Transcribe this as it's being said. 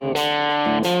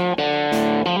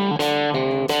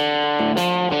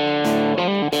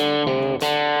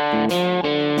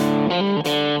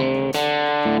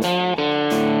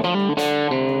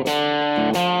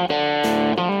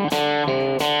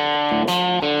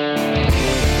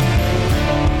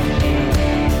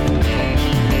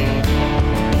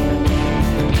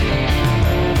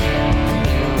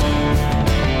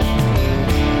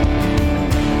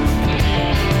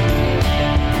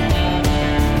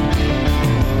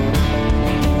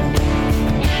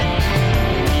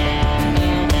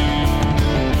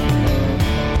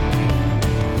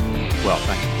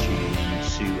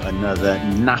Another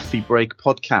NAAFI Break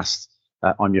podcast.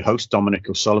 I'm your host, Dominic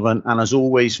O'Sullivan. And as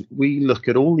always, we look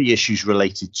at all the issues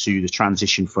related to the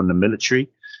transition from the military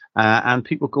and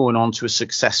people going on to a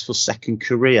successful second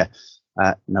career.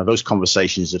 Now, those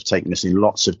conversations have taken us in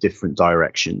lots of different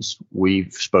directions.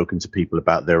 We've spoken to people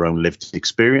about their own lived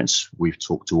experience. We've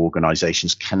talked to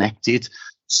organisations connected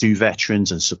to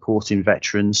veterans and supporting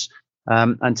veterans.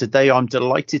 And today I'm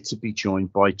delighted to be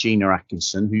joined by Gina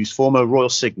Atkinson, who's former Royal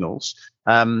Signals.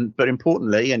 But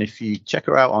importantly, and if you check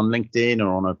her out on LinkedIn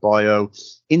or on her bio,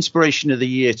 Inspiration of the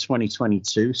Year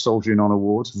 2022, Soldiering on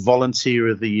Awards, Volunteer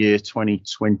of the Year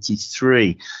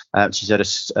 2023. She's had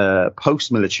a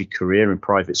post-military career in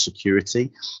private security,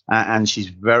 and she's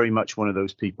very much one of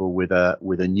those people with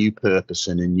a new purpose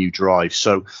and a new drive.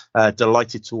 So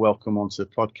delighted to welcome onto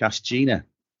the podcast, Gina.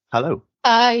 Hello.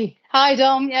 Hi,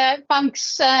 Dom. Yeah,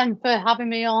 thanks for having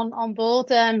me on board.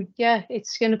 Yeah,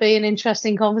 it's going to be an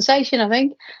interesting conversation, I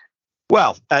think.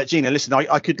 Well, Gina, listen,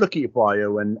 I could look at your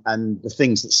bio and the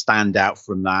things that stand out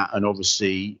from that, and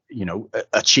obviously, you know,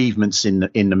 achievements in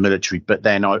the military. But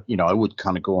then I would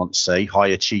kind of go on to say high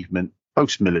achievement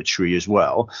post-military as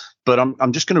well. But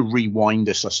I'm just going to rewind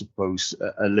us, I suppose,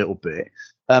 a little bit.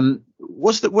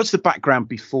 What's the background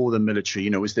before the military? You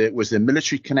know, was there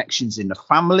military connections in the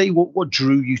family? What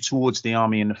drew you towards the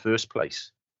army in the first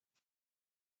place?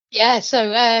 Yeah, so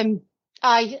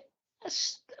my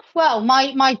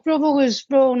brother was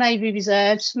Royal Navy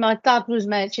Reserves. My dad was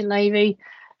Merchant Navy.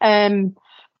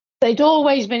 They'd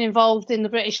always been involved in the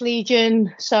British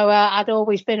Legion, so I'd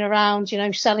always been around, you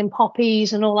know, selling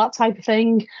poppies and all that type of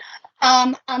thing.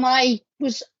 And I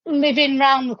was living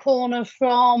round the corner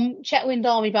from Chetwynd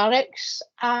Army Barracks,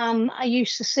 and I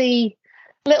used to see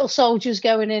little soldiers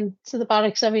going into the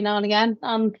barracks every now and again,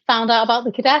 and found out about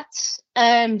the cadets.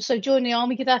 So joined the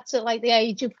Army Cadets at like the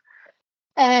age of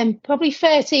probably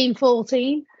 13,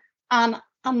 14, and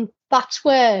that's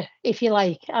where, if you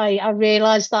like, I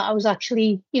realised that I was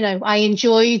actually, you know, I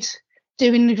enjoyed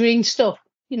doing the green stuff,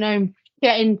 you know,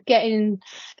 getting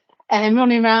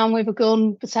running around with a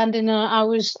gun, pretending I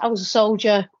was a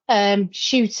soldier,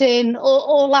 shooting,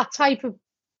 all that type of,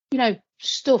 you know,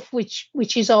 stuff which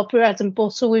is our bread and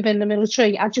butter within the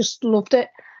military. I just loved it,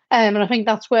 and I think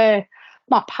that's where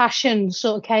my passion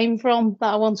sort of came from.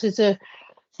 That I wanted to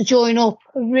join up.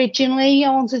 Originally,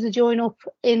 I wanted to join up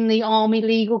in the Army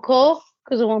Legal Corps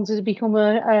because I wanted to become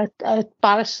a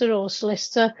barrister or a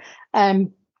solicitor.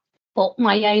 But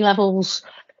my A levels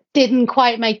didn't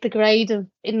quite make the grade of,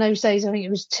 in those days, I think it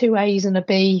was 2 A's and a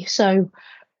B. So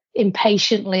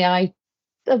impatiently, I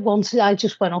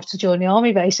just went off to join the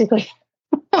army, basically.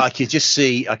 I could just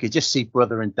see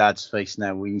brother and dad's face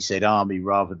now when you said army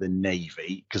rather than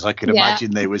navy, because I could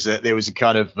imagine there was a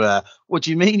kind of what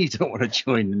do you mean you don't want to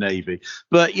join the navy?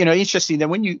 But you know, interesting. Then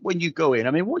when you go in,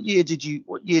 I mean, what year did you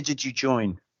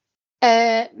join?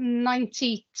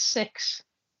 96.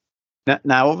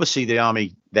 Now, obviously, the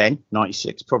army then,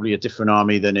 96, probably a different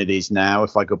army than it is now.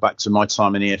 If I go back to my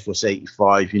time in the Air Force,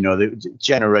 85, you know, the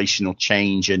generational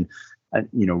change and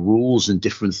you know, rules and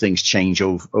different things change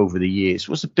over the years.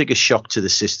 What's the biggest shock to the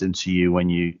system to you when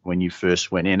you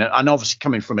first went in? And obviously,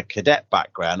 coming from a cadet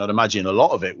background, I'd imagine a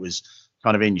lot of it was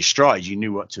kind of in your stride. You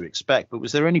knew what to expect. But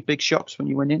was there any big shocks when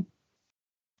you went in?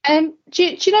 Do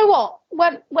you know what?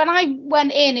 When I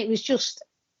went in, it was just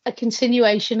a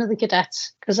continuation of the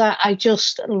cadets because I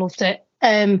just loved it.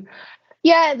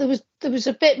 Yeah, there was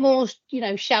a bit more, you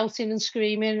know, shouting and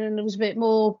screaming, and there was a bit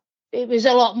more. It was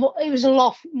a lot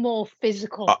more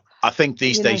physical. I think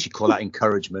these days you call that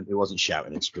encouragement. It wasn't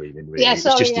shouting and screaming, really. Yeah,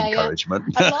 sorry, it was just encouragement.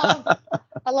 Yeah.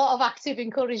 A lot of active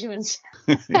encouragement.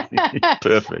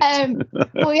 Perfect.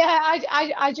 Well, yeah,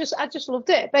 I just loved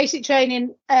it. Basic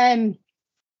training. I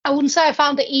wouldn't say I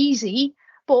found it easy,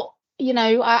 but you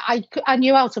know, I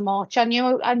knew how to march. I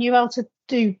knew how to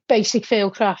do basic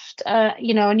fieldcraft.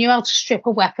 You know, I knew how to strip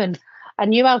a weapon. I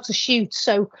knew how to shoot.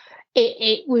 So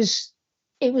it was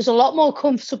a lot more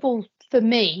comfortable for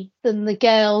me than the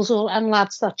girls and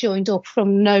lads that joined up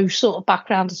from no sort of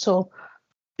background at all.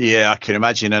 Yeah, I can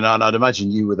imagine. And I'd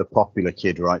imagine you were the popular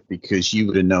kid, right? Because you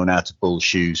would have known how to pull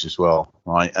shoes as well,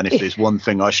 right? And if there's one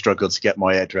thing I struggled to get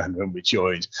my head around when we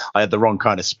joined, I had the wrong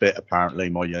kind of spit,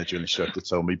 apparently, my drill instructor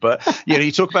told me. But,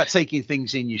 you talk about taking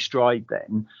things in your stride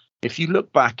then. If you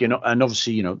look back, and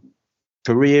obviously,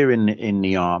 career in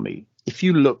the army, if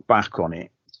you look back on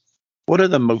it, what are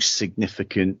the most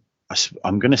significant,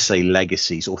 I'm going to say,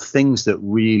 legacies or things that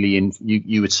really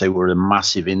you would say were a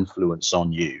massive influence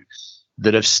on you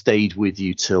that have stayed with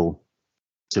you till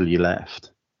you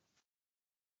left?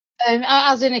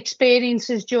 As in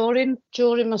experiences during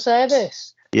my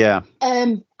service. Yeah.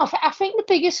 I think the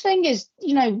biggest thing is,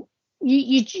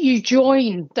 you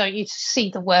join, don't you, to see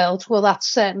the world. Well, that's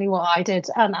certainly what I did,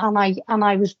 and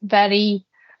I was very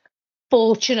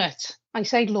fortunate. I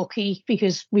say lucky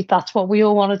because that's what we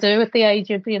all want to do at the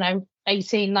age of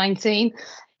 18, 19,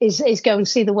 is go and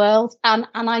see the world. And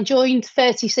I joined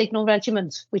 30 Signal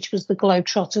Regiment, which was the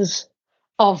Globetrotters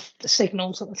of the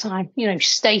signals at the time.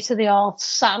 State of the art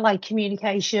satellite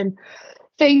communication.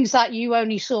 Things that you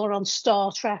only saw on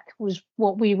Star Trek was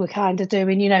what we were kind of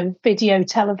doing, video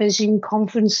television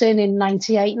conferencing in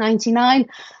 98, 99,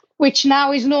 which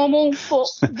now is normal, but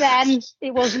then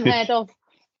it wasn't heard of.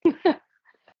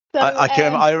 So,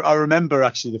 I remember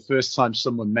actually the first time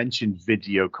someone mentioned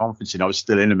video conferencing, I was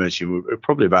still in the military, we were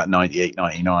probably about 98,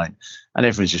 99, and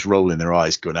everyone's just rolling their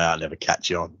eyes going, I'll never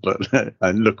catch on. But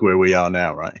and look where we are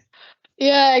now, right?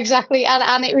 Yeah, exactly.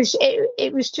 And it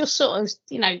was just sort of,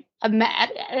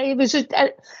 it was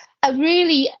a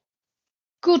really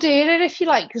good era, if you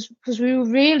like, because we were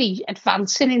really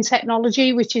advancing in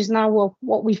technology, which is now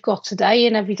what we've got today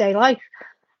in everyday life.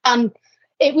 And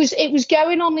it was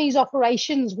going on these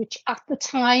operations, which at the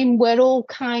time were all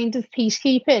kind of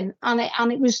peacekeeping, and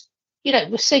it was,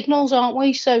 we're signals, aren't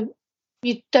we? So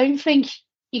you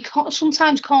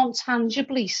sometimes can't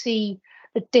tangibly see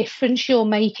the difference you're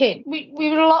making. We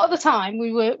were a lot of the time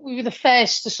we were the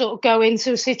first to sort of go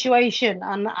into a situation,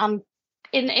 and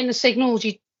in the signals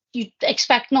you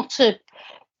expect not to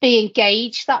be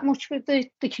engaged that much with the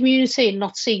community and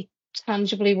not see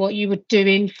tangibly what you were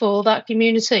doing for that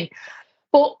community.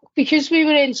 But because we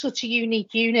were in such a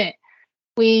unique unit,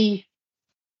 we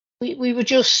were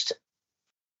just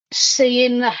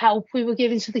seeing the help we were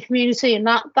giving to the community, and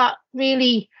that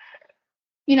really,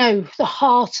 the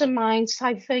heart and mind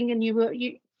type thing. And you were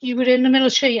in the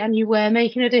military, and you were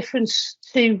making a difference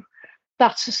to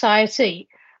that society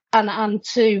and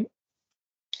to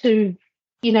the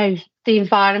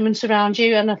environment around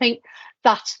you. And I think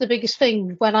that's the biggest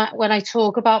thing when I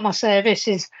talk about my service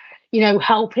is,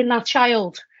 helping that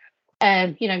child,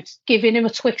 giving him a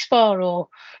Twix bar, or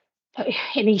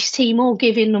in East Timor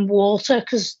giving them water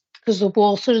because the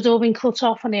water had all been cut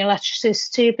off and the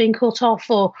electricity had been cut off,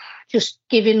 or just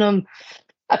giving them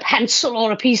a pencil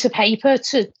or a piece of paper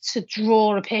to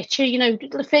draw a picture.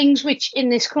 The things which in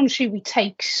this country we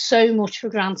take so much for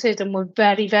granted, and we're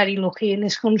very, very lucky in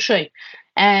this country.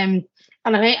 And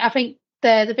I think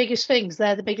they're the biggest things.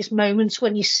 They're the biggest moments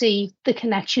when you see the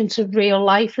connection to real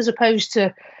life, as opposed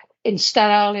to in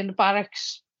sterile in the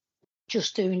barracks,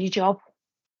 just doing your job.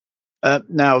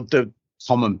 Now, the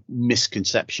common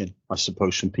misconception, I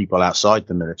suppose, from people outside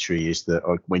the military is that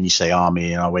when you say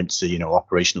army and I went to,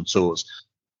 operational tours,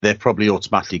 they're probably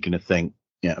automatically going to think,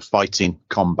 fighting,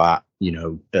 combat,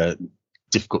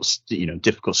 difficult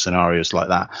scenarios like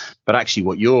that. But actually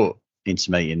what you're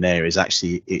intimating there is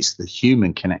actually it's the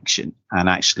human connection, and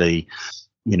actually,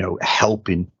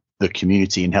 helping the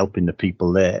community and helping the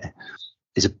people there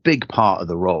is a big part of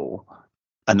the role.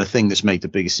 And the thing that's made the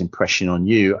biggest impression on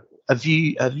you, have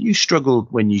you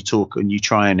struggled when you talk and you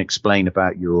try and explain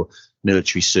about your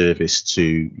military service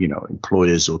to,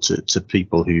 employers or to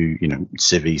people who,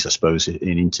 civvies, I suppose,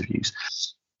 in interviews,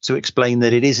 to explain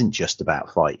that it isn't just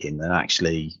about fighting, and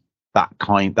actually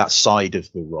that side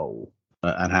of the role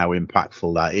and how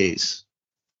impactful that is?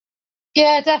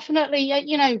 Yeah, definitely.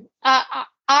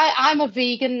 I'm a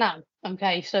vegan now.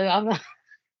 Okay, so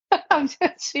I'm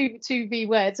two B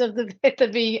words of the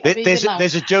vegan now.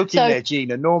 There's a joke in there,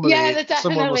 Gina. Normally,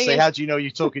 someone will say, "How do you know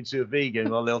you're talking to a vegan?"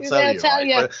 Well, they'll tell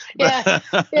you. Yeah.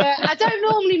 I don't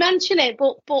normally mention it,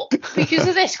 but because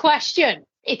of this question,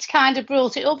 it's kind of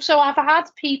brought it up. So I've had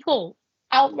people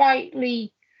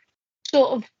outrightly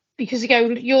sort of, because they go,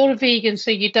 "You're a vegan,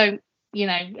 so you don't,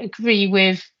 agree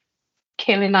with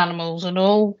killing animals and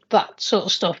all that sort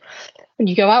of stuff. When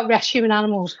you go out rescuing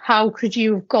animals, how could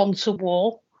you have gone to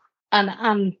war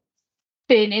and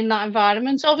been in that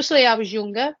environment?" Obviously, I was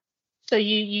younger, so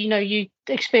you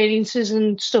experiences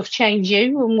and stuff change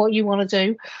you and what you want to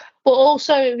do. But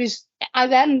also, I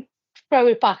then throw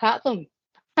it back at them,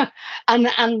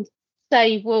 and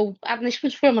say, well, and this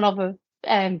was from another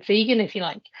vegan, if you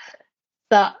like,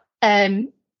 that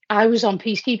I was on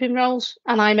peacekeeping roles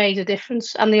and I made a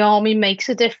difference, and the army makes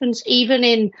a difference, even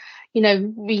in,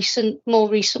 more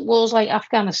recent wars like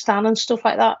Afghanistan and stuff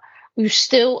like that. We're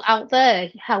still out there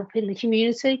helping the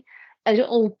community, and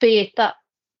albeit that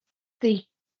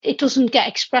it doesn't get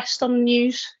expressed on the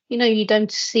news. You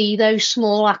don't see those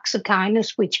small acts of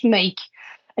kindness which make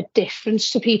a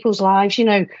difference to people's lives.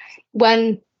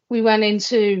 When we went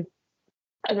into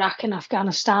Iraq and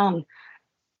Afghanistan,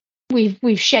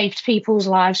 we've shaped people's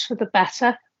lives for the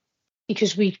better,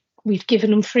 because we've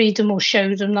given them freedom, or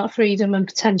showed them that freedom, and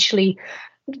potentially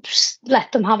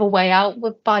let them have a way out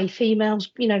by females,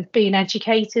 being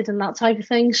educated and that type of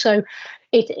thing. So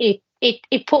it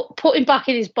put him back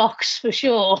in his box for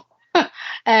sure.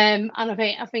 And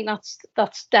I think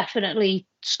that's definitely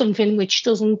something which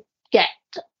doesn't get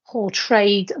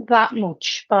portrayed that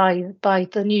much by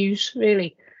the news,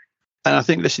 really. And I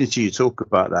think listening to you talk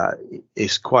about that,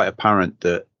 it's quite apparent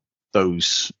that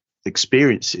those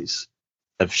experiences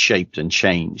have shaped and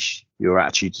changed your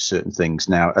attitude to certain things.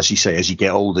 Now, as you say, as you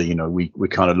get older, we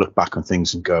kind of look back on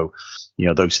things and go,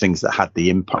 those things that had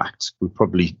the impact, we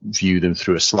probably view them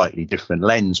through a slightly different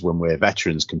lens when we're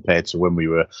veterans compared to when we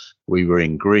were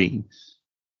in green.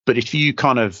 But if you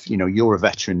kind of, you're a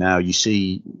veteran now, you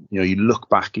see, you look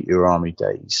back at your army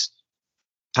days,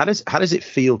 how does it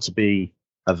feel to be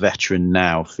a veteran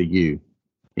now for you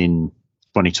in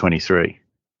 2023?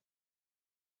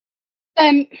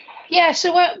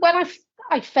 So when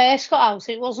I first got out,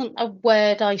 it wasn't a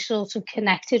word I sort of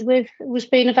connected with. It was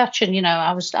being a veteran.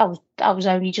 I was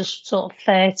only just sort of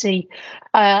 30.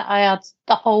 I had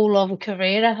the whole of a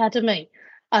career ahead of me,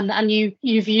 and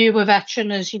you view a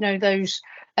veteran as those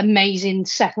amazing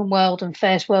Second World and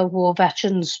First World War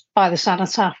veterans by the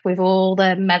cenotaph with all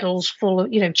their medals full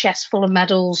of, chests full of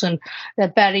medals and their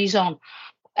berets on,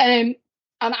 and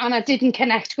I didn't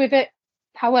connect with it.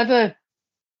 However,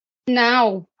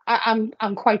 now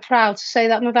I'm quite proud to say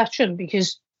that I'm a veteran,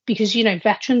 because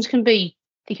veterans can be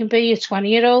a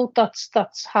 20-year-old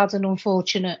that's had an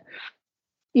unfortunate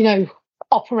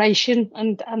operation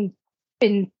and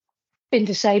been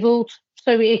disabled.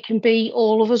 So it can be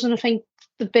all of us, and I think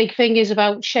the big thing is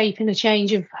about shaping a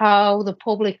change of how the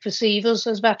public perceive us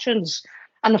as veterans,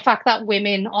 and the fact that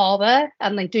women are there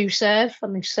and they do serve,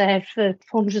 and they've served for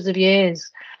hundreds of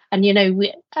years. And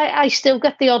I still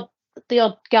get the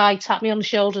odd guy tap me on the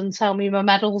shoulder and tell me my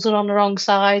medals are on the wrong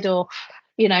side, or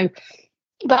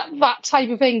that type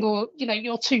of thing, or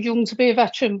you're too young to be a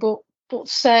veteran. But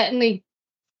certainly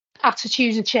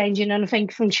attitudes are changing, and I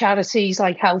think from charities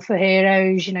like Health for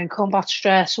Heroes, Combat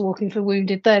Stress, Walking for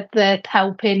Wounded, they're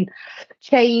helping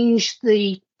change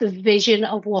the vision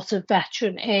of what a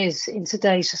veteran is in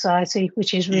today's society,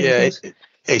 which is really good.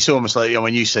 It's almost like,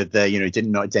 when you said there,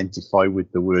 didn't identify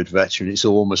with the word veteran. It's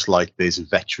almost like there's a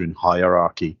veteran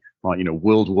hierarchy, like,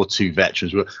 World War II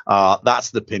veterans. That's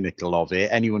the pinnacle of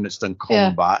it. Anyone that's done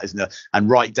combat, isn't it? And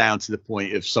right down to the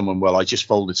point of someone, well, I just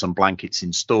folded some blankets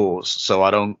in stores, so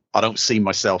I don't see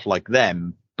myself like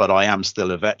them, but I am still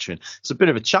a veteran. It's a bit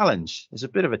of a challenge. It's a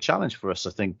bit of a challenge for us,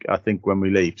 I think, when we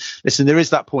leave. Listen, there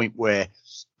is that point where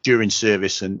during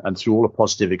service and through all the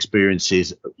positive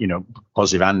experiences,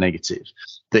 positive and negative,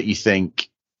 that you think,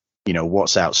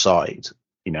 what's outside?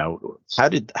 How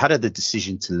did the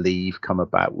decision to leave come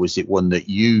about? Was it one that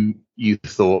you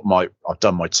thought, I've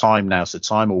done my time, now's the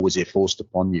time, or was it forced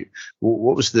upon you?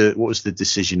 What was the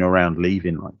decision around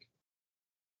leaving like?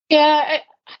 Yeah,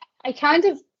 I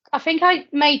think I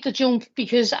made the jump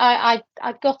because I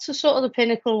got to sort of the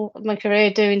pinnacle of my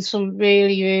career doing some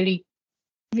really, really,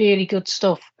 really good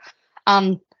stuff.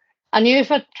 And I knew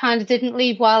if I kind of didn't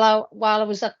leave while I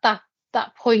was at that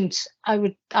point, I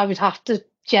would have to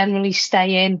generally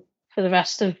stay in for the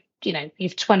rest of,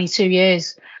 you've 22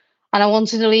 years. And I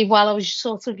wanted to leave while I was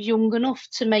sort of young enough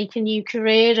to make a new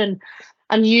career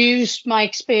and use my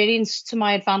experience to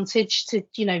my advantage to,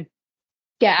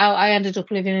 get out. I ended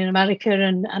up living in America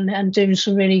and doing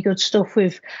some really good stuff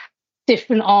with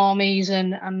different armies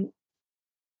and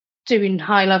doing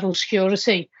high level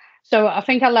security. So I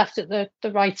think I left at the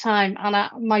right time,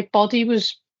 and my body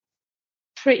was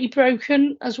pretty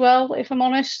broken as well, if I'm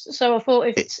honest. So I thought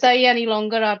if it stay any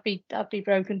longer, I'd be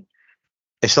broken.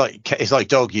 It's like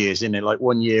dog years, isn't it? Like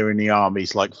 1 year in the army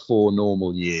is like 4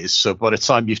 normal years. So by the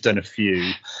time you've done a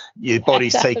few, your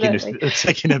body's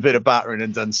taking a bit of battering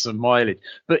and done some mileage.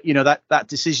 But that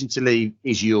decision to leave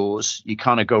is yours. You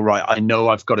kind of go, right, I know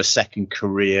I've got a second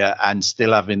career, and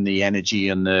still having the energy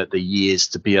and the years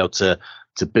to be able to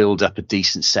build up a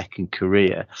decent second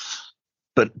career.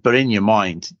 But in your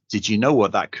mind, did you know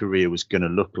what that career was going to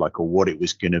look like or what it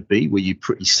was going to be? Were you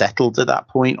pretty settled at that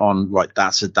point on like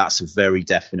that's a very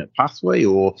definite pathway,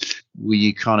 or were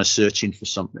you kind of searching for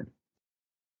something?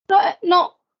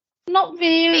 Not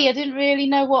really. I didn't really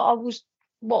know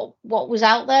what was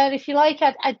out there, if you like.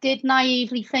 I did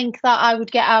naively think that I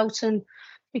would get out, and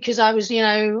because I was,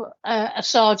 a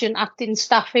sergeant acting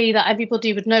staffy, that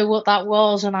everybody would know what that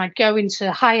was, and I'd go into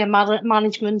higher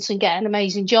management and get an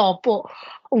amazing job. But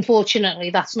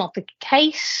unfortunately, that's not the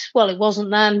case. Well, it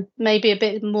wasn't then. Maybe a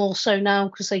bit more so now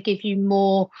because they give you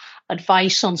more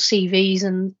advice on CVs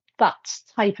and that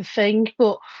type of thing.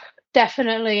 But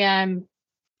definitely,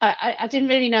 I didn't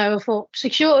really know. I thought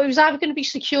it was either going to be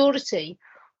security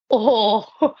or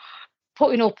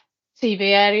putting up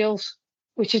TV aerials,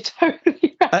 which are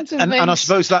totally random. And I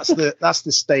suppose that's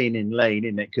the staying in lane,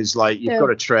 isn't it? Because like you've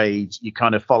got a trade, you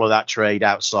kind of follow that trade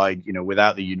outside,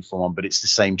 without the uniform on, but it's the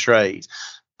same trade.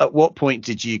 At what point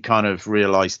did you kind of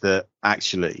realize that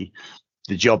actually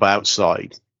the job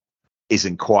outside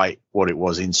isn't quite what it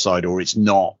was inside, or it's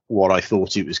not what I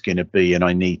thought it was going to be, and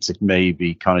I need to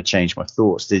maybe kind of change my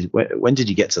thoughts? When did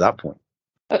you get to that point?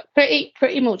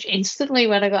 Pretty much instantly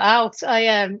when I got out.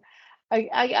 I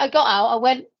got out. I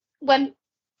went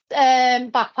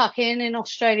backpacking in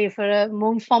Australia for a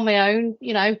month on my own.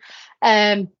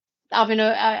 Having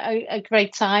a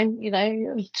great time.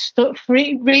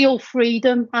 Real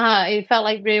freedom. It felt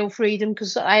like real freedom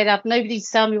because I had nobody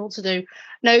to tell me what to do,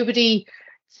 nobody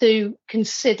to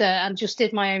consider, and just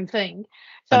did my own thing.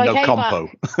 So and no compo.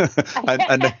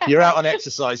 and you're out on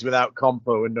exercise without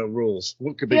compo and no rules.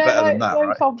 What could be better than that? No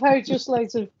right? Compo, just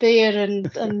loads of beer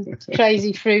and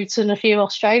crazy fruits and a few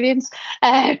Australians.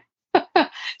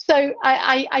 So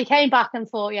I came back and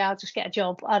thought, I'll just get a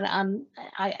job, and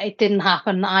it didn't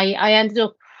happen. I ended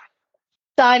up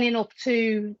signing up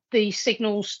to the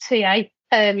Signals TA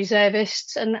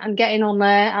reservists and getting on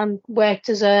there, and worked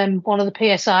as one of the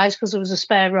PSIs because there was a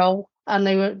spare role, and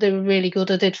they were really good.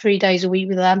 I did 3 days a week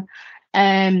with them,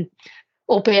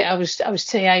 albeit I was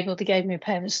TA, but they gave me a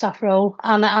permanent staff role,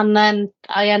 and then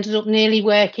I ended up nearly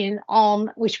working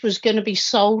on, which was going to be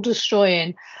soul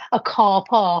destroying, a car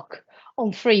park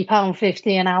on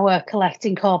 £3.50 an hour,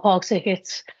 collecting car park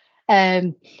tickets,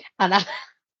 and I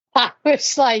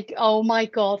was like, oh my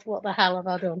god, what the hell have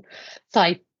I done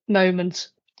type moment.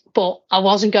 But I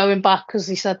wasn't going back because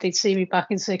they said they'd see me back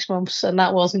in 6 months, and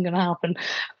that wasn't going to happen.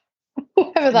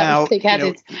 Whether that was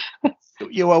pig-headed.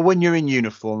 When you're in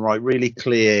uniform, right, really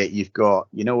clear, you've got,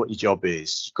 what your job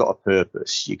is, you've got a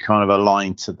purpose, you kind of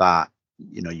align to that,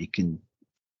 you can,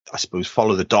 I suppose,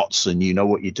 follow the dots and you know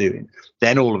what you're doing.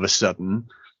 Then all of a sudden,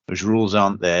 those rules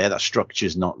aren't there, that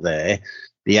structure's not there.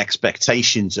 The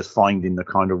expectations of finding the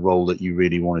kind of role that you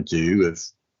really want to do have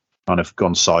kind of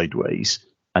gone sideways.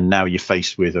 And now you're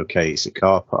faced with, okay, it's a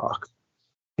car park,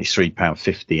 it's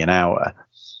 £3.50 an hour.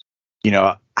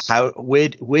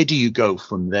 Where do you go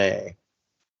from there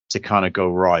to kind of go,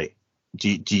 right? Do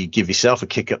you give yourself a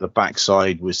kick up the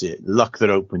backside? Was it luck that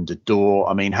opened the door?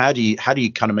 I mean, how do you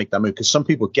kind of make that move? Because some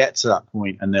people get to that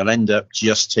point and they'll end up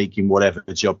just taking whatever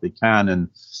job they can and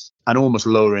almost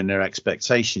lowering their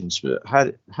expectations. But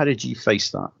how did you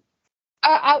face that?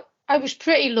 I was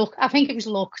pretty luck. I think it was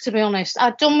luck, to be honest.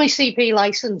 I'd done my CP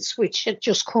license, which had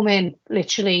just come in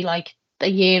literally like a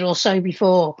year or so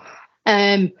before.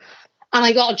 And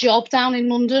I got a job down in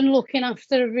London looking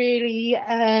after a really,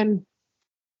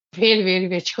 really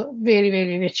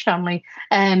rich family.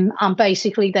 And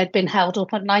basically they'd been held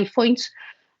up at knife point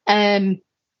in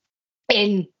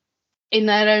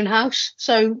their own house.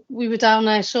 So we were down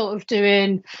there sort of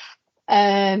doing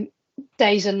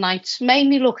days and nights,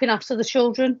 mainly looking after the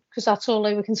children because that's all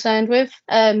they were concerned with.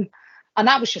 And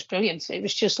that was just brilliant. It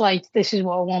was just like, this is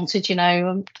what I wanted,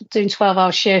 I'm doing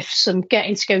 12-hour shifts and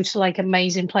getting to go to like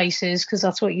amazing places because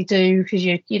that's what you do because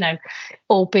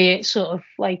albeit sort of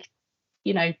like,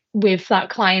 with that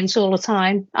client all the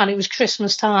time. And it was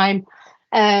Christmas time.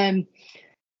 And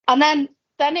then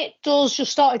it doors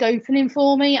just started opening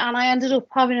for me, and I ended up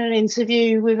having an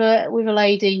interview with a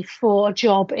lady for a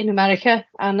job in America,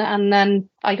 and then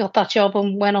I got that job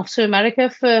and went off to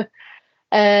America for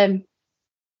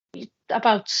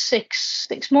about six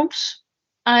months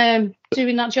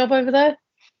doing that job over there.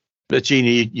 But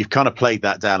Gina, you've kind of played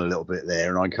that down a little bit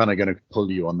there, and I'm kind of going to pull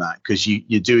you on that because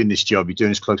you're doing this job, you're doing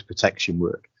this close protection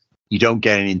work. You don't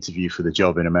get an interview for the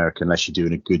job in America unless you're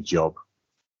doing a good job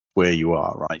where you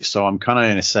are, right? So I'm kind of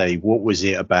going to say, what was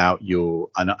it about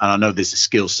and I know there's a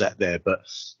skill set there, but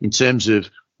in terms of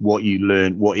what you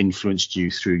learned, what influenced you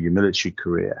through your military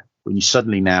career, when you're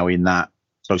suddenly now in that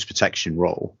close protection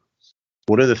role,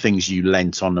 what are the things you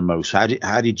lent on the most? How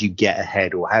did you get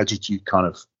ahead, or how did you kind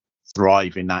of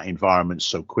thrive in that environment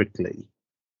so quickly?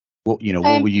 What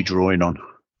were you drawing on?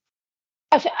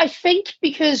 I think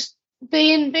because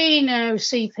being a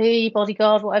CP,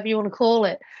 bodyguard, whatever you want to call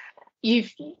it,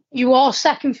 you are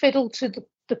second fiddle to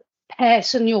the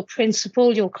person, your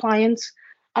principal, your client,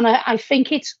 and I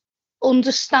think it's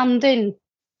understanding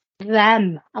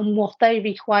them and what they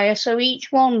require. So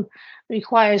each one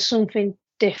requires something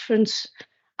different,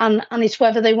 and it's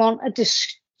whether they want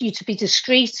you to be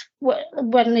discreet,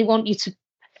 when they want you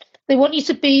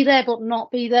to be there but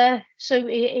not be there. So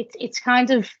it's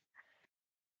kind of,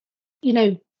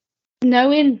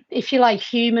 knowing, if you like,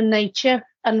 human nature,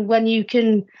 and when you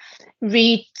can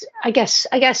read, I guess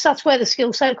that's where the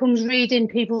skill set comes, reading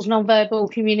people's nonverbal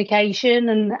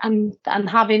communication and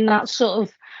having that sort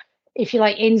of, if you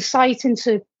like, insight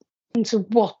into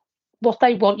what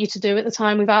they want you to do at the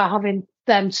time, without having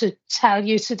them to tell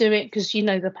you to do it, because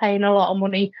they're paying a lot of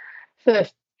money for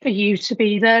you to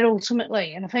be there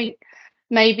ultimately. And I think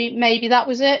maybe that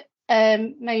was it.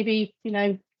 Maybe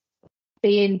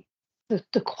being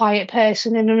the quiet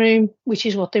person in the room, which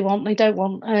is what they want. They don't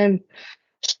want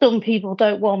some people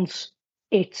don't want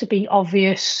it to be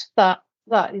obvious that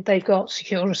they've got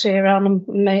security around them.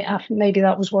 Maybe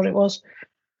that was what it was.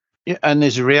 Yeah, and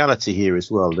there's a reality here as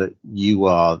well that you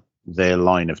are their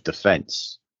line of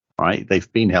defense, right?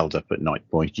 They've been held up at night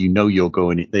point. You're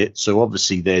going in there. So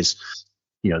obviously there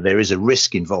is a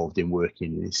risk involved in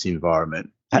working in this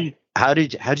environment. How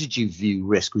did you view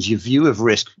risk? Was your view of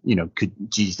risk,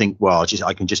 do you think, well,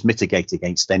 I can just mitigate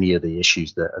against any of the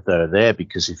issues that are there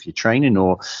because of your training?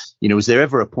 Or, was there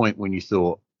ever a point when you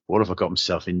thought, what have I got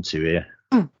myself into here?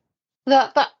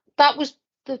 That was,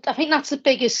 I think that's the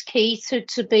biggest key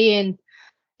to being,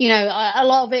 a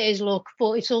lot of it is luck,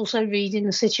 but it's also reading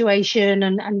the situation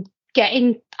and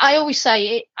getting, I always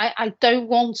say, I don't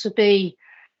want to be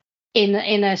in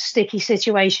a sticky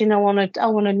situation. I want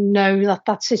to know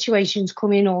that situation's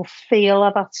coming, or feel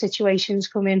that situation's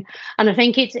coming. And I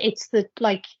think it's the,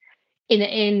 like,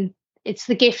 it's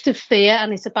the gift of fear,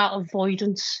 and it's about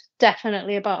avoidance.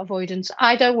 Definitely about avoidance.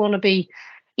 I don't want to be,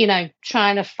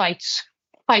 trying to fight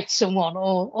someone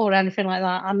or anything like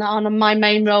that. And my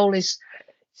main role is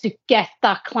to get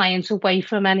that client away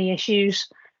from any issues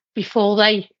before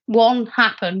they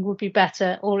happen would be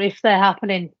better, or if they're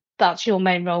happening, that's your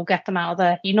main role. Get them out of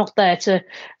there. You're not there to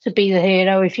be the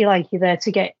hero, if you like. You're there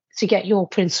to get your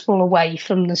principal away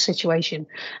from the situation.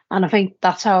 And I think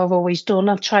that's how I've always done.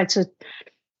 I've tried to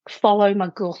follow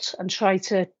my gut and try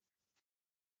to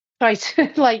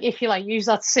like, if you like, use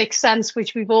that sixth sense,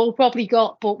 which we've all probably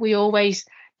got, but we always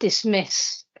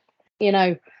dismiss,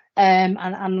 and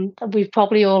we've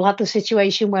probably all had the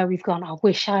situation where we've gone, I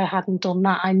wish I hadn't done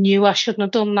that. I knew I shouldn't have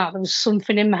done that. There was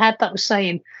something in my head that was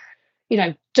saying,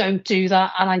 don't do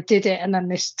that, and I did it, and then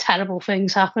this terrible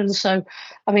things happened. So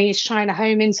I mean, it's trying to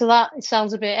home into that. It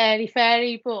sounds a bit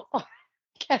airy-fairy, but I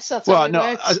guess that's how it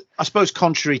works. I suppose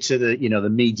contrary to the the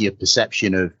media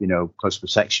perception of close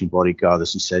protection, bodyguard,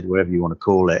 as you said, whatever you want to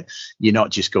call it, you're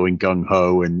not just going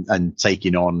gung-ho and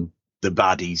taking on the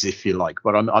baddies, if you like.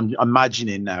 But I'm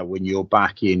imagining now, when you're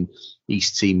back in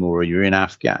East Timor or you're in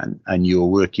Afghan and you're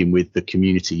working with the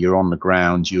community, you're on the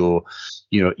ground, you're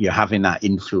having that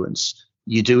influence,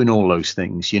 you're doing all those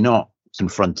things. You're not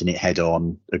confronting it head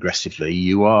on aggressively.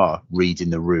 You are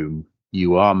reading the room.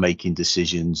 You are making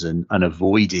decisions and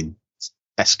avoiding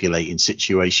escalating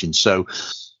situations. So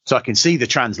I can see the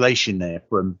translation there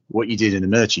from what you did in the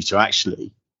military to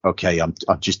actually, okay, I'm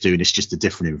just doing this, just a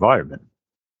different environment.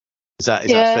 Is that a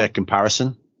fair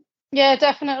comparison? Yeah,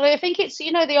 definitely. I think it's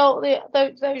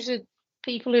those are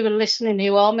people who are listening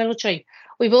who are military.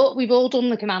 We've all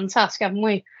done the command task, haven't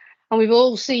we? And we've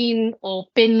all seen or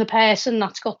been the person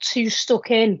that's got too stuck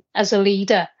in as a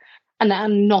leader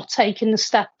and not taking the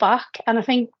step back. And I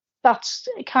think that's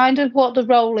kind of what the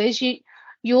role is.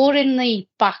 You're in the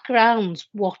background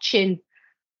watching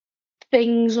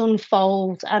things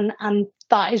unfold, and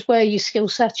that is where your skill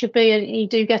set should be. And you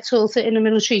do get taught it in the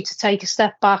military to take a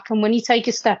step back. And when you take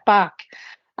a step back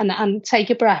and take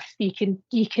a breath, you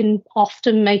can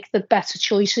often make the better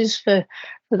choices for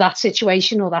that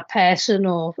situation or that person,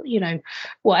 or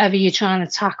whatever you're trying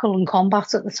to tackle and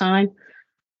combat at the time.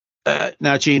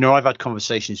 Now, Gina, I've had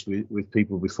conversations with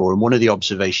people before, and one of the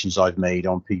observations I've made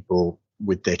on people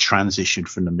with their transition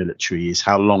from the military is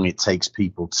how long it takes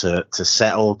people to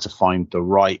settle, to find the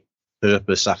right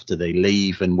purpose after they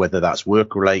leave, and whether that's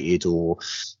work related or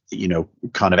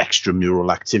kind of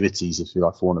extramural activities, if you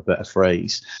like, for want of a better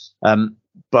phrase.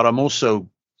 But I'm also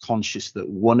conscious that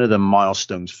one of the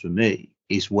milestones for me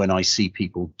is when I see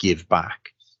people give back.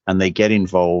 and they get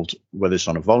involved, whether it's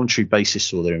on a voluntary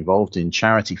basis or they're involved in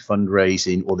charity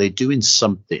fundraising or they're doing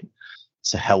something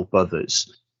to help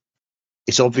others.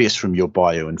 It's obvious from your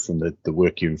bio and from the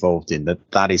work you're involved in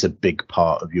that is a big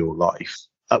part of your life.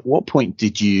 At what point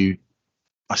did you,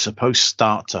 I suppose,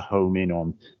 start to home in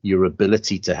on your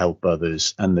ability to help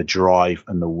others and the drive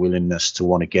and the willingness to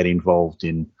want to get involved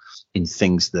in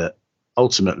things that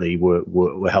ultimately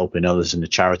were helping others in the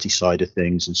charity side of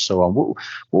things and so on? What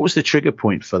was the trigger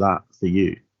point for that for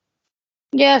you?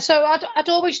 Yeah, so I'd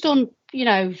always done,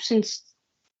 since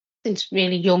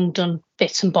really young, done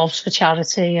bits and bobs for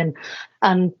charity, and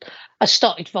I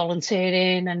started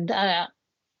volunteering and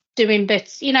doing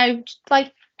bits,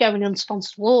 like going on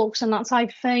sponsored walks and that type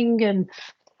of thing, and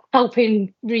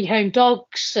helping rehome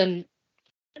dogs and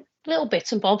little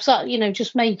bits and bobs that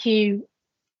just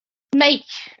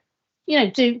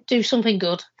do something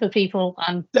good for people.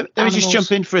 And let me just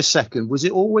jump in for a second. Was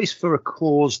it always for a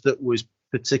cause that was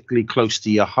particularly close to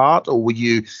your heart, or were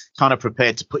you kind of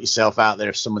prepared to put yourself out there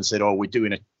if someone said, "Oh, we're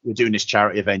doing this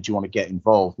charity event, do you want to get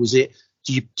involved"? Was it,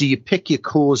 do you pick your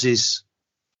causes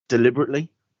deliberately?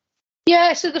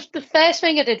 Yeah, so the first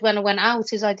thing I did when I went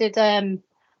out is I did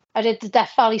the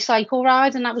Death Valley cycle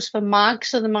ride, and that was for MAG,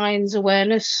 so the Mines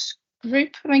Awareness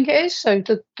Group, I think it is. So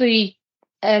the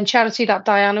charity that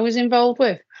Diana was involved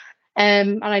with,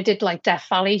 and I did like Death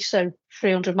Valley, so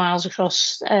 300 miles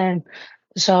across the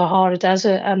Sahara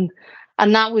Desert, and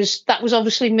that was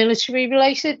obviously military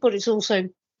related, but it's also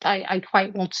I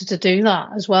quite wanted to do that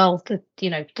as well.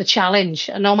 The challenge,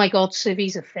 and oh my God,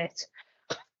 civvies are fit.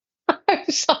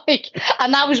 It's like,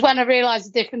 and that was when I realised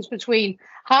the difference between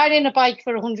hiring a bike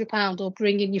for £100 or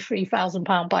bringing your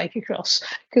 £3,000 bike across,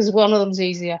 because one of them's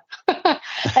easier.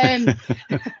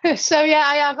 So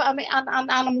yeah,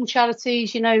 and animal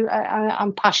charities.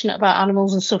 I'm passionate about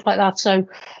animals and stuff like that. So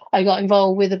I got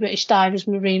involved with the British Divers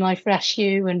Marine Life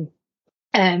Rescue, and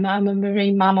I'm a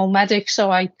marine mammal medic.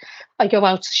 So I go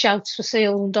out to shelters for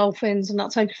seals and dolphins and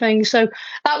that type of thing. So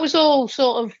that was all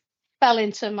sort of fell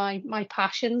into my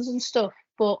passions and stuff.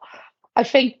 But I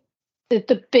think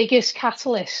the biggest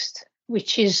catalyst,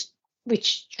 which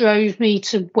drove me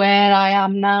to where I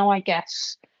am now, I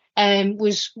guess,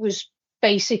 was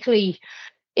basically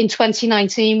in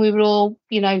 2019. We were all,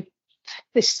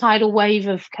 this tidal wave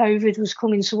of COVID was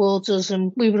coming towards us,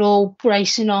 and we were all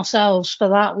bracing ourselves for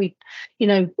that.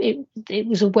 It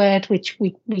was a word which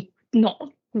we not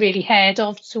really heard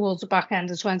of towards the back end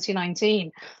of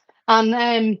 2019,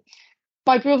 and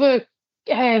my brother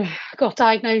got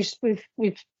diagnosed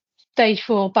with stage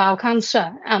 4 bowel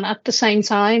cancer, and at the same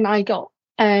time I got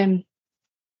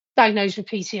diagnosed with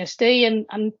PTSD,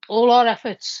 and all our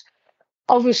efforts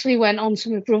obviously went on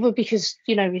to my brother, because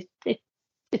it's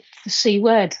the C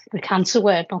word, the cancer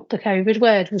word, not the COVID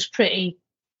word, was pretty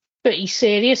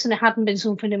serious, and it hadn't been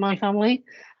something in my family,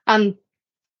 and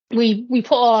we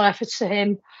put all our efforts to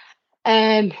him.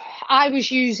 I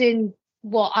was using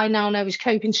what I now know is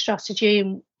coping strategy,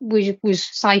 and we was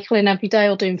cycling every day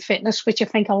or doing fitness, which I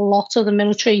think a lot of the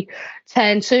military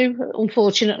turn to.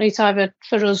 Unfortunately, it's either,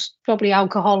 for us, probably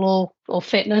alcohol or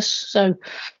fitness. So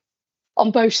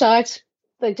on both sides,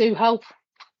 they do help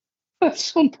at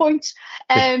some point.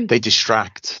 They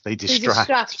distract. They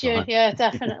distract you, yeah,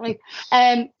 definitely.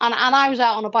 And I was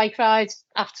out on a bike ride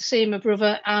after seeing my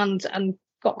brother, and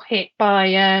got hit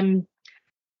and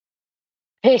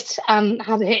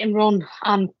had a hit and run,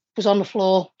 and was on the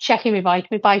floor checking my bike.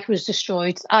 My bike was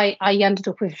destroyed. I ended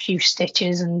up with a few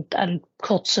stitches and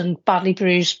cuts and badly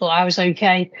bruised, but I was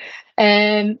okay.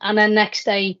 And then next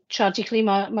day, tragically,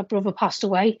 my brother passed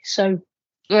away. So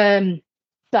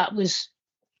that was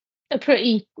a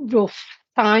pretty rough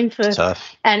time for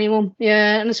anyone.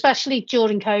 Yeah, and especially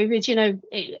during COVID,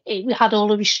 it had all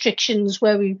the restrictions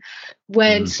where we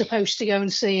weren't supposed to go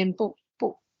and see him, but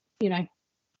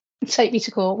take me to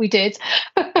court, we did,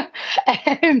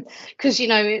 because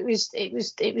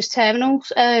it was terminal,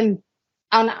 and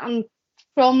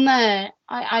from there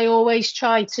I always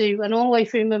try to, and all the way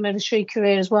through my military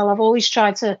career as well, I've always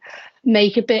tried to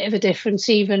make a bit of a difference,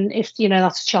 even if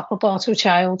that's a chocolate bar to a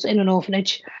child in an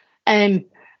orphanage.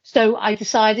 So I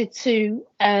decided to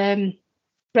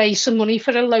raise some money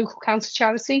for a local cancer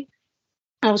charity.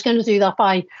 I was going to do that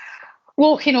by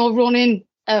walking or running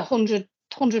 100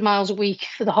 miles a week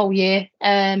for the whole year,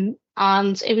 and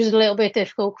it was a little bit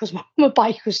difficult because my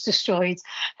bike was destroyed.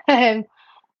 As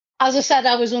I said,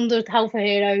 I was under Health for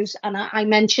Heroes, and I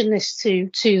mentioned this to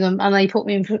them, and they put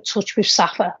me in touch with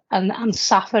SAFA, and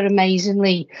SAFA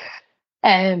amazingly,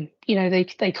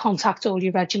 they contact all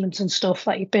your regiments and stuff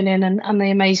that you've been in, and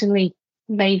they amazingly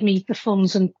made me the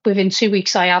funds, and within 2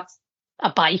 weeks I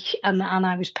a bike, and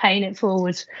I was paying it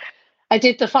forward. I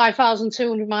did the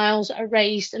 5,200 miles. I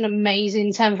raised an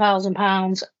amazing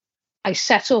 £10,000. I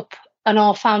set up an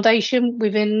art foundation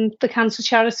within the cancer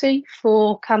charity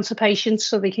for cancer patients,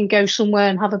 so they can go somewhere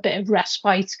and have a bit of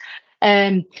respite.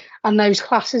 And those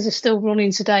classes are still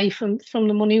running today from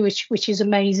the money, which is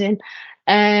amazing.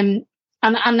 And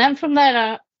then from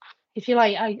there, if you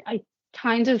like, I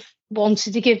kind of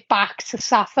wanted to give back to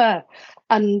SAFA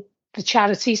and the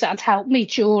charities that had helped me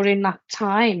during that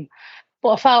time. But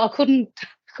I felt I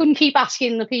couldn't keep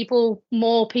asking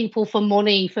more people for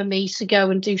money for me to go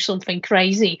and do something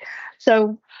crazy.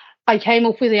 So I came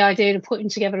up with the idea of putting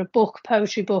together a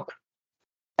poetry book,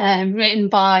 written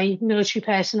by military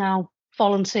personnel,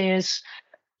 volunteers,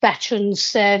 veterans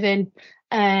serving,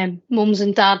 mums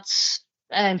and dads,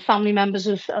 family members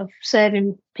of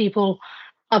serving people.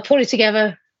 I put it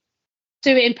together,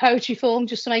 do it in poetry form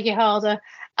just to make it harder,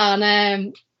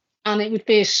 and it would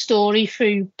be a story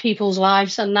through people's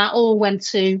lives, and that all went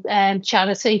to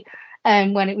charity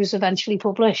when it was eventually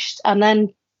published. And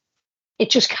then it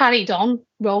just carried on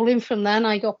rolling from then.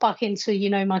 I got back into,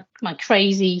 my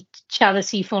crazy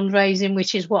charity fundraising,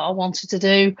 which is what I wanted to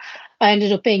do. I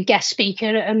ended up being guest speaker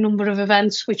at a number of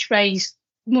events which raised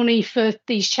money for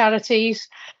these charities.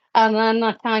 And then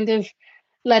that kind of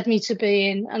led me to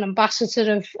being an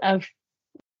ambassador of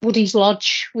Woody's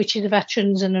Lodge, which is a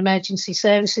Veterans and Emergency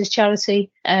Services charity.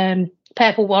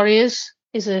 Purple Warriors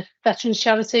is a veterans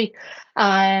charity,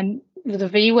 with a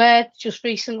V word just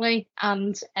recently,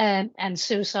 and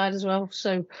suicide as well.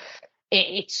 So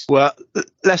it's well.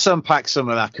 Let's unpack some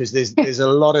of that, because there's a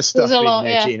lot of stuff in there,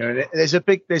 yeah. Gina. And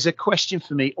there's a question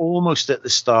for me almost at the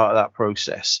start of that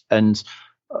process, and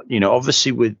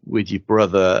obviously with your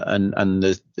brother and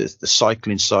the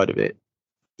cycling side of it,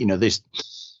 there's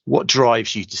what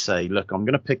drives you to say, look, I'm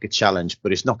going to pick a challenge,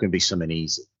 but it's not going to be something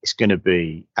easy. It's going to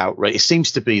be outrageous. It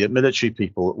seems to be that military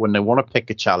people, when they want to pick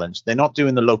a challenge, they're not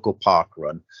doing the local park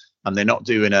run, and they're not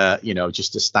doing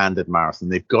just a standard marathon.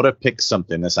 They've got to pick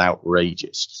something that's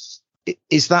outrageous.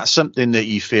 Is that something that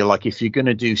you feel like if you're going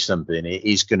to do something, it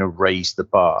is going to raise the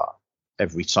bar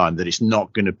every time, that it's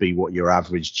not going to be what your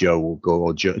average Joe will go,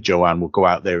 or Joanne will go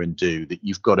out there and do, that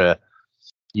you've got to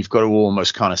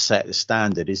almost kind of set the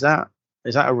standard? Is that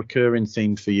a recurring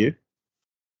theme for you?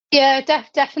 Yeah,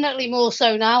 definitely more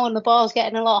so now, and the bar's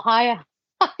getting a lot higher.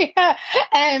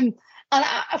 And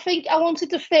I think I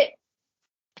wanted to fit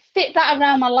that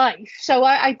around my life. So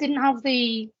I didn't have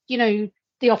the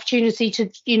opportunity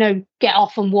to, get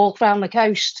off and walk around the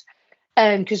coast,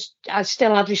 because I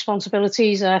still had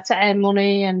responsibilities to earn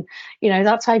money and,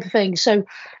 that type of thing. So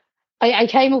I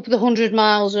came up with 100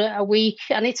 miles a week,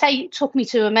 and it took me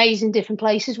to amazing different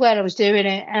places where I was doing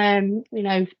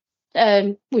it,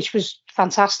 which was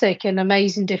fantastic, and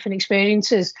amazing different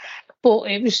experiences. But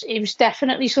it was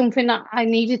definitely something that I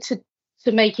needed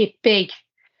to make it big,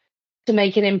 to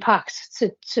make an impact,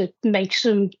 to make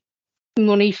some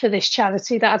money for this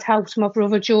charity that had helped my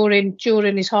brother during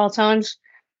his hard times.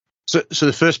 So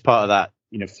the first part of that,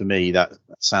 for me, that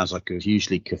sounds like a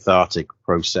hugely cathartic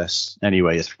process.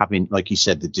 Anyway, it's having, like you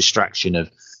said, the distraction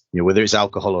of, whether it's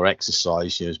alcohol or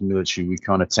exercise. As military, we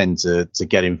kind of tend to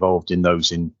get involved in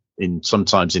those in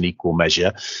sometimes in equal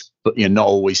measure, but not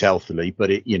always healthily. But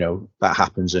that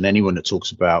happens, and anyone that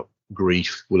talks about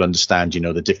grief will understand,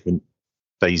 the different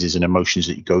phases and emotions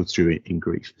that you go through in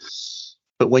grief.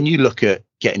 But when you look at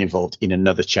getting involved in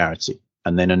another charity,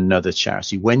 and then another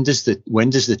charity, when does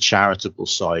the charitable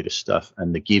side of stuff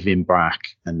and the giving back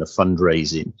and the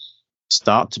fundraising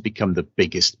start to become the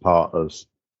biggest part of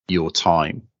your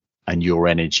time and your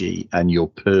energy and your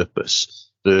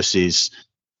purpose versus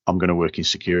I'm going to work in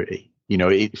security?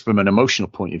 From an emotional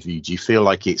point of view, do you feel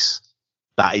like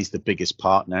that is the biggest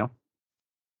part now?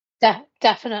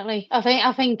 Definitely.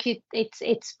 I think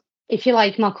it's if you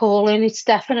like, my calling. It's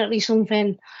definitely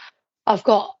something I've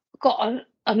got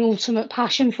an ultimate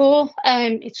passion for.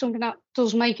 It's something that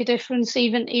does make a difference,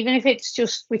 even if it's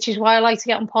just, which is why I like to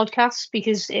get on podcasts,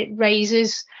 because it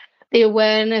raises the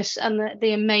awareness and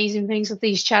the amazing things that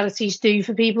these charities do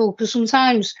for people. Because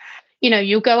sometimes,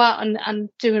 you'll go out and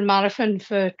do a marathon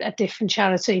for a different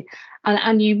charity,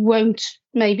 and you won't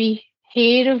maybe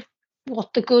hear of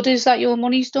what the good is that your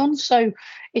money's done. So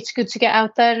it's good to get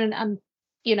out there and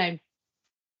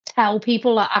tell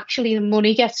people that actually the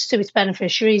money gets to its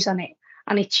beneficiaries,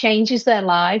 and it changes their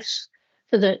lives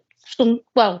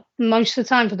most of the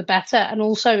time for the better. And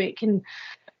also it can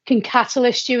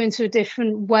catalyst you into a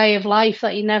different way of life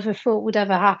that you never thought would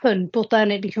ever happen. But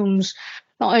then it becomes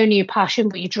not only your passion,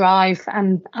 but your drive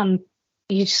and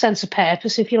your sense of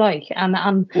purpose, if you like.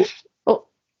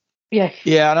 Yeah.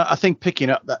 Yeah, and I think picking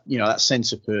up that, that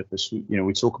sense of purpose,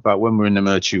 we talk about when we're in the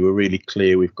military, we're really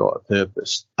clear we've got a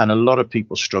purpose. And a lot of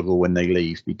people struggle when they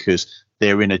leave because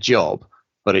they're in a job,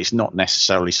 but it's not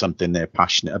necessarily something they're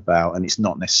passionate about. And it's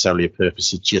not necessarily a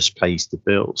purpose. It just pays the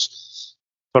bills.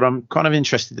 But I'm kind of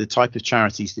interested in the type of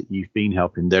charities that you've been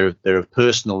helping. They're of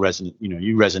personal resonance,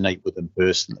 you resonate with them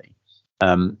personally.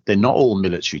 They're not all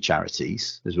military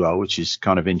charities as well, which is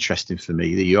kind of interesting for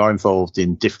me, that you are involved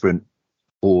in different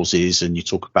causes, and you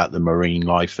talk about the marine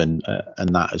life and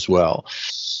that as well.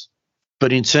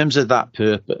 But in terms of that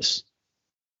purpose,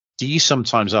 do you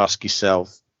sometimes ask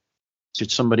yourself,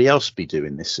 should somebody else be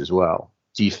doing this as well?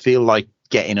 Do you feel like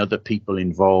getting other people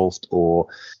involved or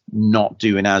not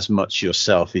doing as much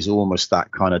yourself is almost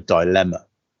that kind of dilemma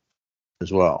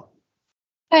as well?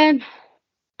 I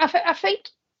think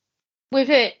with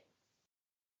it,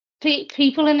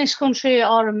 people in this country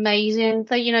are amazing.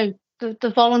 They,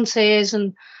 the volunteers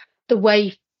and the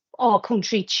way our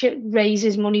country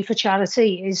raises money for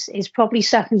charity is probably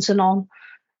second to none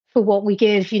for what we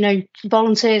give.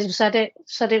 Volunteers have said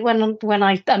it when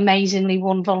I amazingly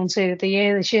won Volunteer of the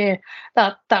Year this year,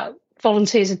 that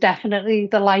volunteers are definitely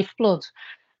the lifeblood.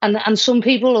 And some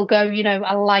people will go,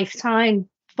 a lifetime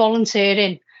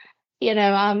volunteering.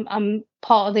 I'm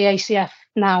part of the ACF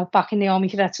now, back in the Army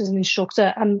Cadets as an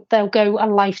instructor, and they'll go a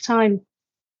lifetime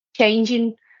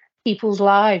changing people's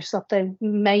lives that they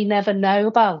may never know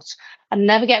about and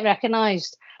never get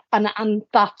recognised. And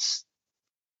that's,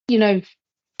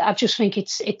 I just think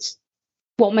it's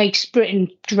what makes Britain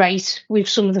great with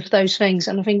some of those things.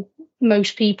 And I think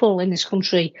most people in this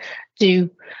country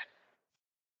do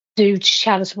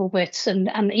charitable bits, and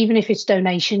even if it's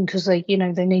donation, because they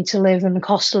need to live, and the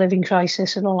cost of living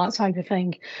crisis and all that type of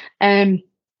thing.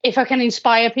 If I can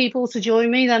inspire people to join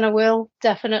me, then I will,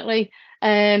 definitely.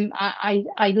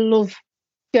 I love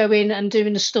going and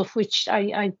doing the stuff which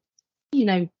I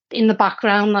in the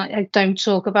background that I don't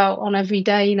talk about on every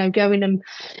day, going and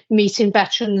meeting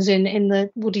veterans in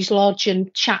the Woodies Lodge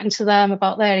and chatting to them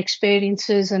about their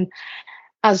experiences. And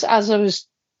as I was,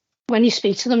 when you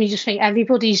speak to them, you just think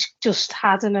everybody's just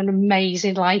had an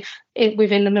amazing life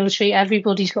within the military.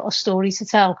 Everybody's got a story to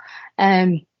tell.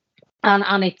 And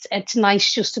it's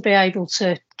nice just to be able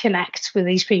to connect with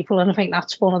these people. And I think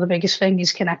that's one of the biggest things,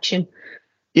 is connection.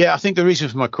 Yeah, I think the reason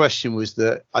for my question was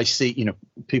that I see,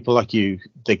 people like you,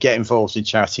 they get involved in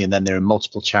charity, and then there are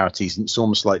multiple charities, and it's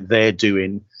almost like they're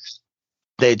doing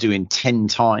 10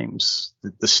 times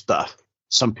the stuff.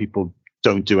 Some people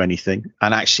don't do anything,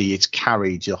 and actually it's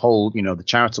carried, the whole, the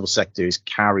charitable sector is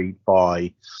carried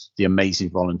by the amazing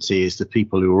volunteers, the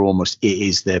people who are almost, it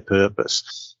is their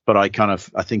purpose. But I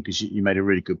think, as you made a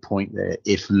really good point there,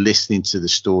 if listening to the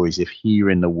stories, if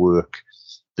hearing the work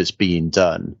that's being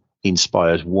done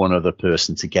inspires one other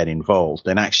person to get involved,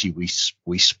 then actually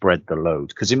we spread the load.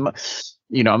 Because it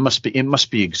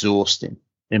must be exhausting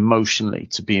emotionally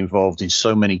to be involved in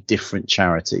so many different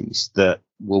charities that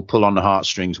will pull on the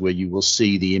heartstrings, where you will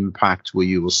see the impact, where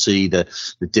you will see the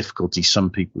difficulty some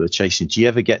people are chasing. Do you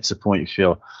ever get to a point you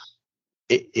feel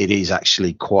it is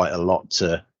actually quite a lot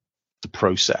to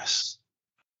process?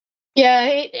 Yeah,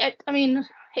 it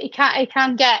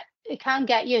can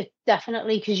get you,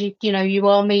 definitely, because you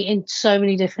are meeting so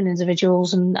many different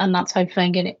individuals and that type of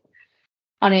thing,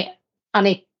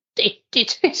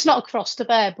 it's not a cross to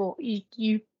bear. But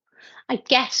I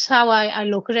guess how I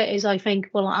look at it is, I think,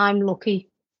 well, I'm lucky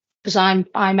because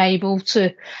I'm able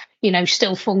to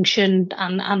still function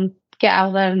and get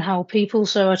out there and help people.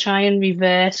 So I try and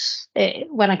reverse it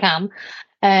when I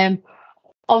can.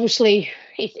 Obviously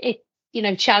it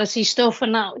charity stuff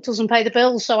and that, it doesn't pay the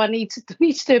bills, so I need to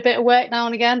do a bit of work now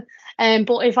and again.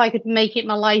 But if I could make it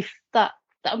my life, that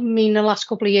the last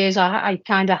couple of years I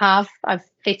kind of have. I've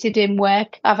fitted in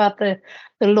work. I've had the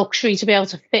luxury to be able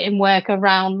to fit in work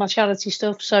around my charity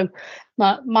stuff. So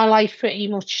my life pretty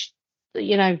much, I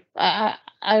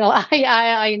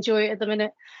enjoy it at the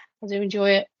minute. I do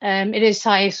enjoy it. It is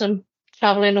tiresome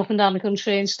traveling up and down the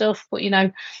country and stuff, but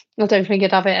I don't think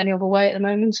I'd have it any other way at the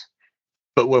moment.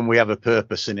 But when we have a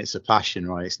purpose and it's a passion,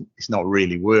 right, it's not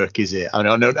really work, is it? I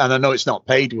know it's not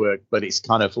paid work, but it's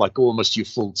kind of like almost your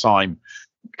full-time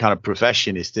kind of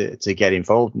profession is to get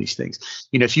involved in these things.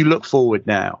 If you look forward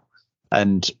now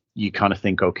and you kind of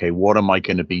think, okay, what am I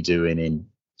going to be doing in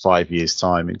 5 years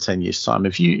time, in 10 years time?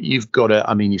 If you've got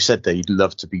you said that you'd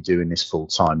love to be doing this full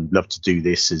time, you'd love to do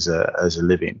this as a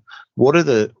living. What are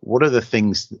the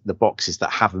things, the boxes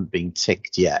that haven't been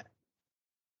ticked yet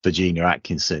for Gina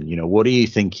Atkinson? What are you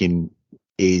thinking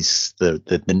is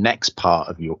the next part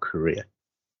of your career?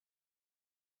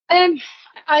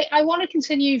 I want to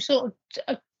continue sort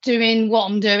of doing what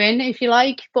I'm doing, if you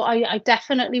like. But I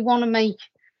definitely want to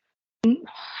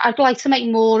I'd like to make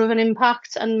more of an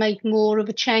impact and make more of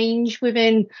a change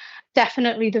within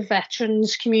definitely the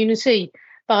veterans community.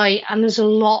 And there's a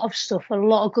lot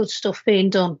of good stuff being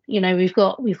done. We've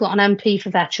got an MP for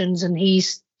veterans, and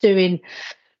he's doing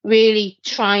really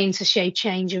trying to shape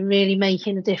change and really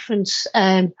making a difference.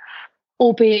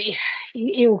 Albeit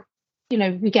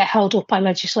we get held up by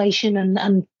legislation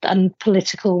and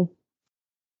political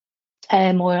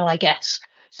turmoil, I guess.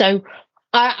 So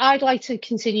I'd like to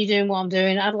continue doing what I'm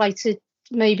doing. I'd like to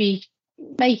maybe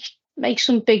make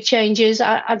some big changes.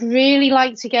 I'd really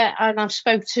like to get, and I've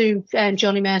spoke to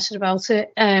Johnny Mercer about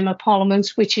it at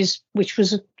Parliament, which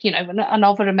was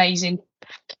another amazing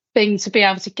thing to be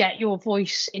able to get your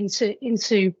voice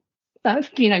into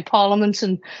Parliament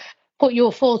and put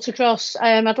your thoughts across.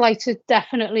 I'd like to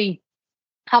definitely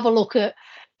have a look at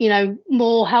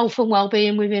more health and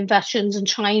well-being within veterans, and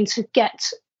trying to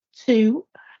get to,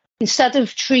 instead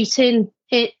of treating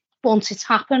it once it's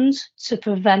happened, to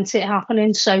prevent it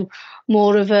happening. So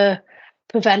more of a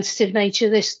preventative nature.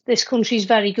 This country is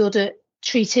very good at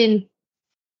treating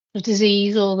the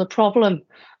disease or the problem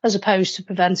as opposed to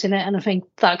preventing it, and I think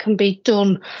that can be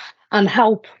done and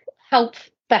help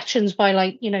veterans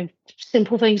by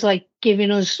simple things like giving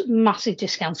us massive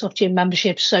discounts off gym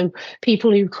memberships, so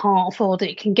people who can't afford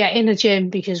it can get in a gym,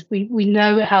 because we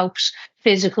know it helps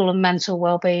physical and mental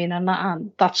well-being,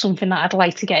 and that's something that I'd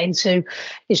like to get into,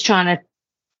 is trying to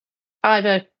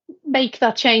either make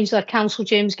that change that council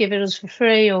gyms give it us for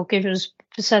free, or give us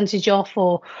percentage off,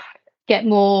 or get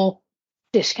more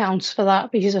discounts for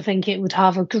that, because I think it would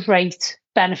have a great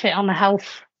benefit on the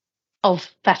health of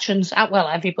veterans, well,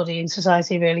 everybody in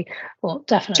society really, but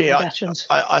definitely veterans.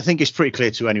 I think it's pretty clear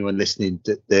to anyone listening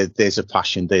that there's a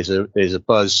passion, there's a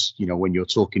buzz, when you're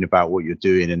talking about what you're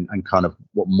doing and kind of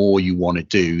what more you want to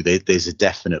do, there's a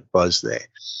definite buzz there.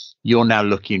 You're now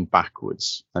looking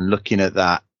backwards and looking at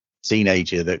that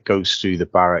teenager that goes through the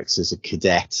barracks as a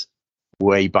cadet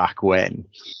way back when.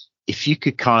 If you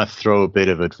could kind of throw a bit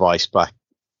of advice back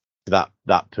to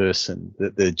that person,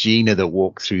 the Gina that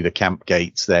walked through the camp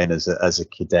gates then as a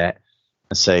cadet,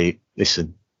 and say,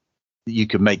 listen, you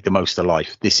can make the most of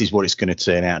life. This is what it's going to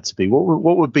turn out to be.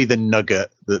 What would be the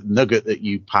nugget that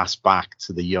you pass back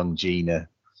to the young Gina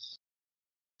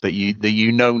that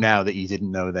you know now that you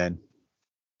didn't know then?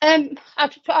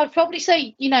 I'd probably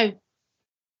say,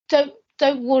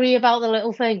 don't worry about the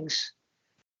little things,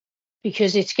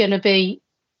 because it's going to be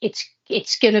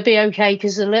okay,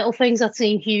 because the little things that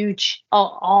seem huge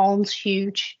aren't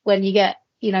huge when you get,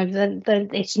 then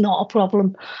it's not a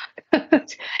problem.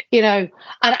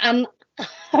 And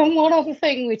one other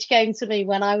thing which came to me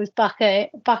when I was back in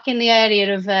the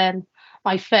area of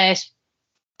my first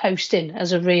posting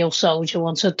as a real soldier,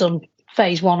 once I'd done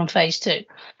phase 1 and phase 2,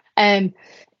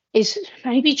 is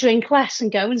maybe drink less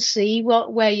and go and see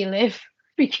where you live,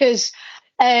 because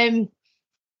on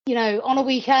a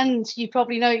weekend, you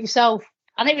probably know it yourself,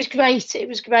 and it was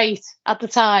great at the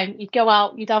time. You'd go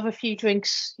out, you'd have a few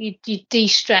drinks, you'd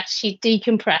de-stress, you'd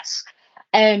decompress,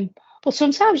 but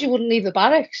sometimes you wouldn't leave the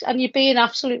barracks, and you'd be in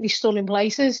absolutely stunning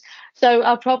places. So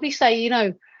I'd probably say,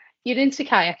 you're into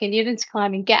kayaking, you're into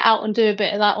climbing, get out and do a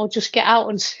bit of that, or just get out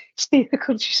and see the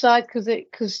countryside,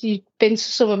 because you've been to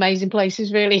some amazing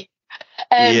places, really.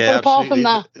 But apart from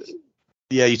that,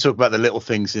 yeah, you talk about the little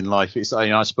things in life. It's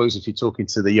I suppose if you're talking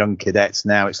to the young cadets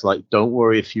now, it's like, don't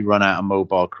worry if you run out of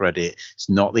mobile credit. It's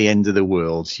not the end of the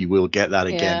world. You will get that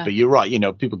again. Yeah. But you're right.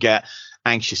 People get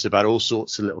anxious about all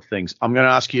sorts of little things. I'm going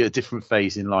to ask you a different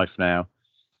phase in life now.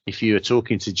 If you were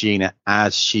talking to Gina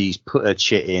as she's put her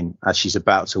chit in, as she's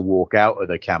about to walk out of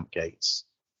the camp gates,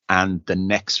 and the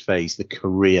next phase, the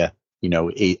career,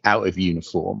 out of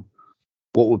uniform,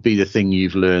 what would be the thing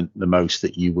you've learned the most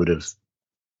that you would have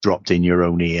dropped in your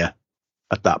own ear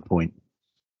at that point?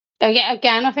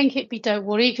 Again, I think it'd be don't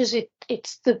worry, because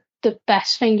it's the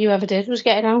best thing you ever did was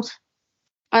getting out.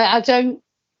 I don't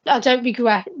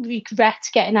regret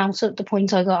getting out at the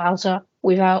point I got out at,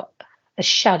 without a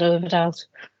shadow of a doubt.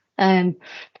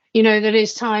 There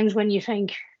is times when you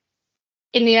think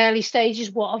in the early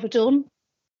stages, what have I done?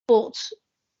 But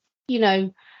you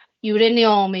were in the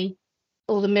army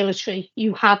or the military,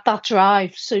 you had that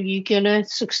drive, so you're gonna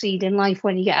succeed in life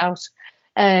when you get out.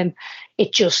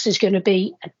 It just is going to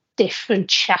be a different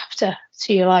chapter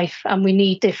to your life, and we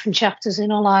need different chapters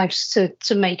in our lives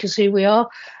to make us who we are,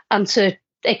 and to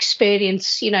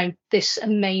experience this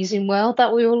amazing world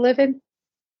that we all live in.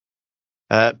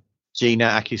 Gina,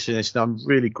 Atkinson, I'm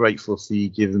really grateful for you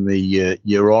giving me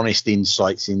your honest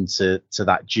insights into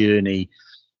that journey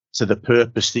to the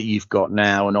purpose that you've got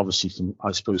now, and obviously from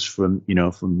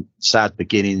sad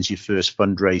beginnings, your first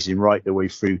fundraising, right the way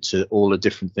through to all the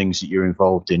different things that you're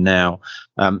involved in now.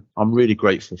 I'm really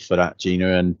grateful for that,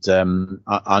 Gina, and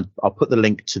I'll put the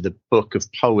link to the book of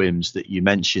poems that you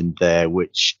mentioned there,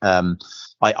 which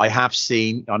I have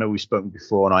seen. I know we've spoken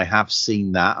before, and I have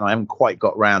seen that, and I haven't quite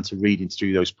got round to reading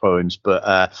through those poems,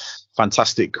 but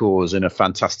fantastic cause and a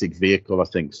fantastic vehicle, I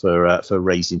think, for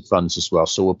raising funds as well.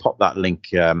 So we'll pop that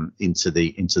link into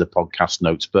the podcast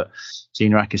notes. But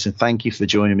Gina Atkinson, thank you for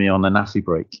joining me on the NAAFI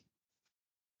break.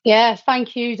 Yeah,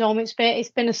 thank you, Dom. It's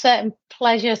been a certain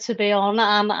pleasure to be on,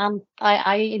 and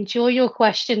I enjoy your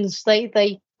questions.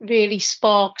 They really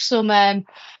spark some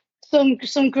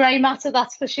grey matter,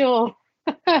 that's for sure.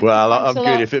 Well, I'm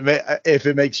good. If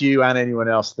it makes you and anyone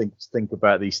else think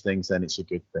about these things, then it's a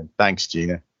good thing. Thanks,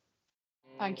 Gina.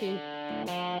 Thank you.